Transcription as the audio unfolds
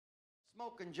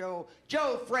Smoking Joe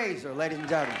Frazier, ladies and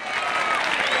gentlemen.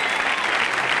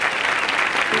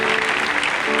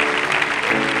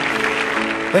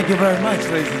 Thank you very much,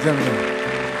 ladies and gentlemen.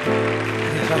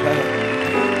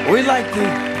 We'd like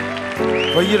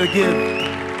for you to give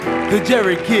the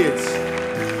Jerry kids,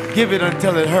 give it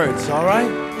until it hurts, all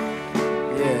right?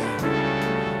 Yeah.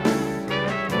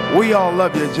 We all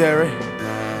love you, Jerry.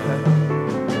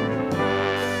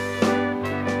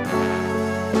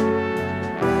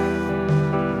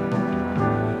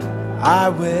 I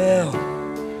will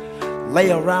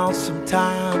lay around some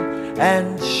time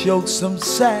and show some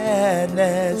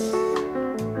sadness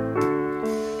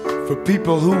for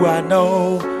people who I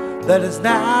know that is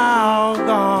now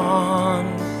gone.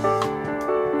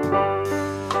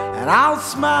 And I'll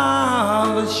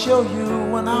smile to show you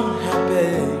when I'm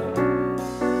happy,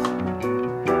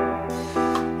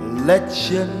 let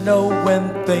you know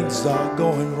when things are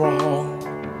going wrong.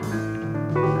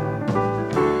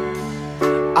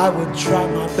 I would try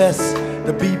my best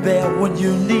to be there when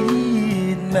you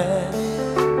need me,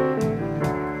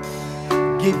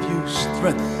 give you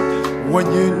strength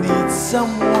when you need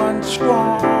someone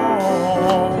strong.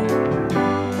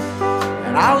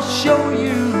 And I'll show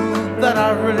you that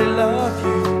I really love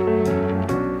you,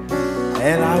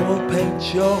 and I will paint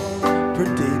your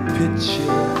pretty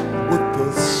picture with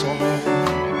the song.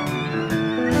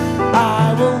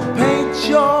 I will paint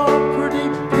your pretty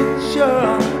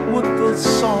picture with the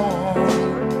song.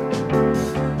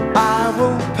 I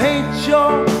will paint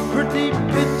your pretty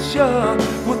picture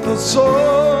with the song.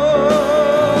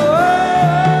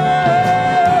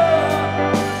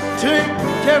 Take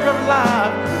care of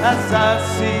life as I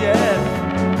see it,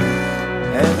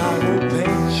 and I will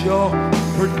paint your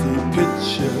pretty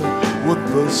picture with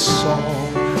the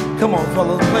song. Come on,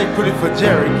 fellas, play pretty for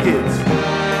Jerry kids.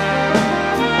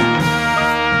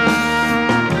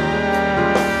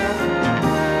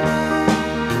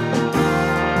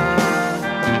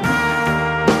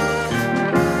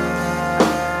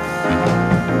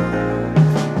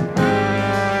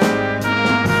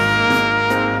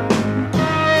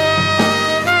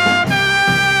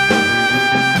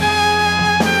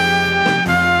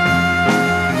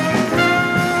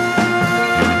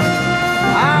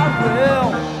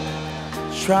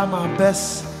 Try my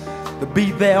best to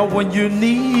be there when you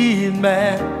need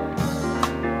me,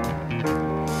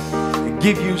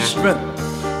 give you strength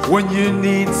when you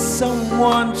need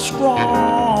someone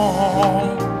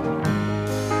strong.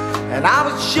 And I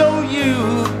will show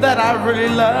you that I really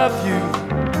love you,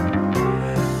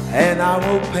 and I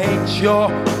will paint your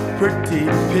pretty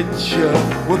picture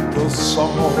with the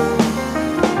song.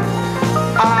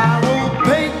 I will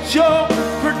paint your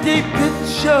pretty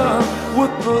picture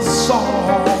with the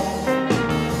song.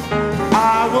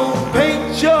 I will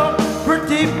paint your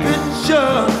pretty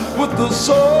picture with the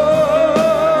song.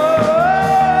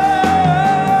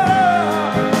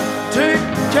 Take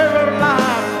care of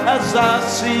life as I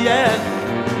see it,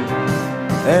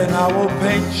 and I will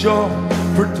paint your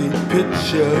pretty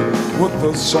picture with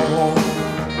the song.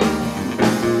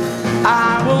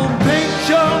 I will paint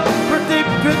your pretty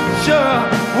picture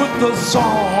with the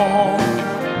song.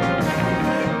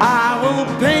 I will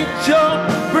paint your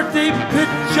pretty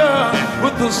picture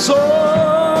with the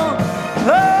song. Oh,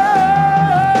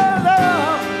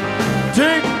 love,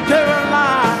 take care of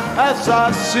life as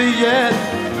I see it,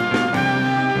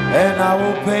 and I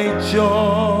will paint your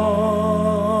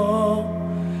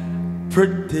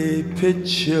pretty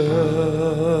picture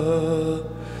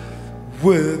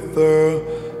with the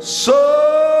song.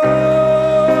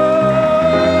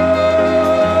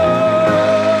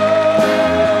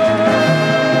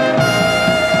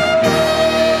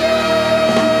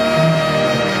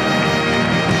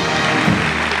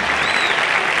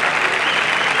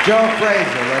 Joe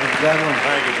Frazier, ladies and gentlemen.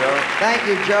 Thank you, Joe. Thank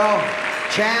you, Joe.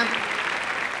 Champ.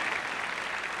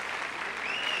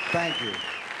 Thank you.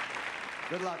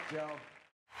 Good luck, Joe.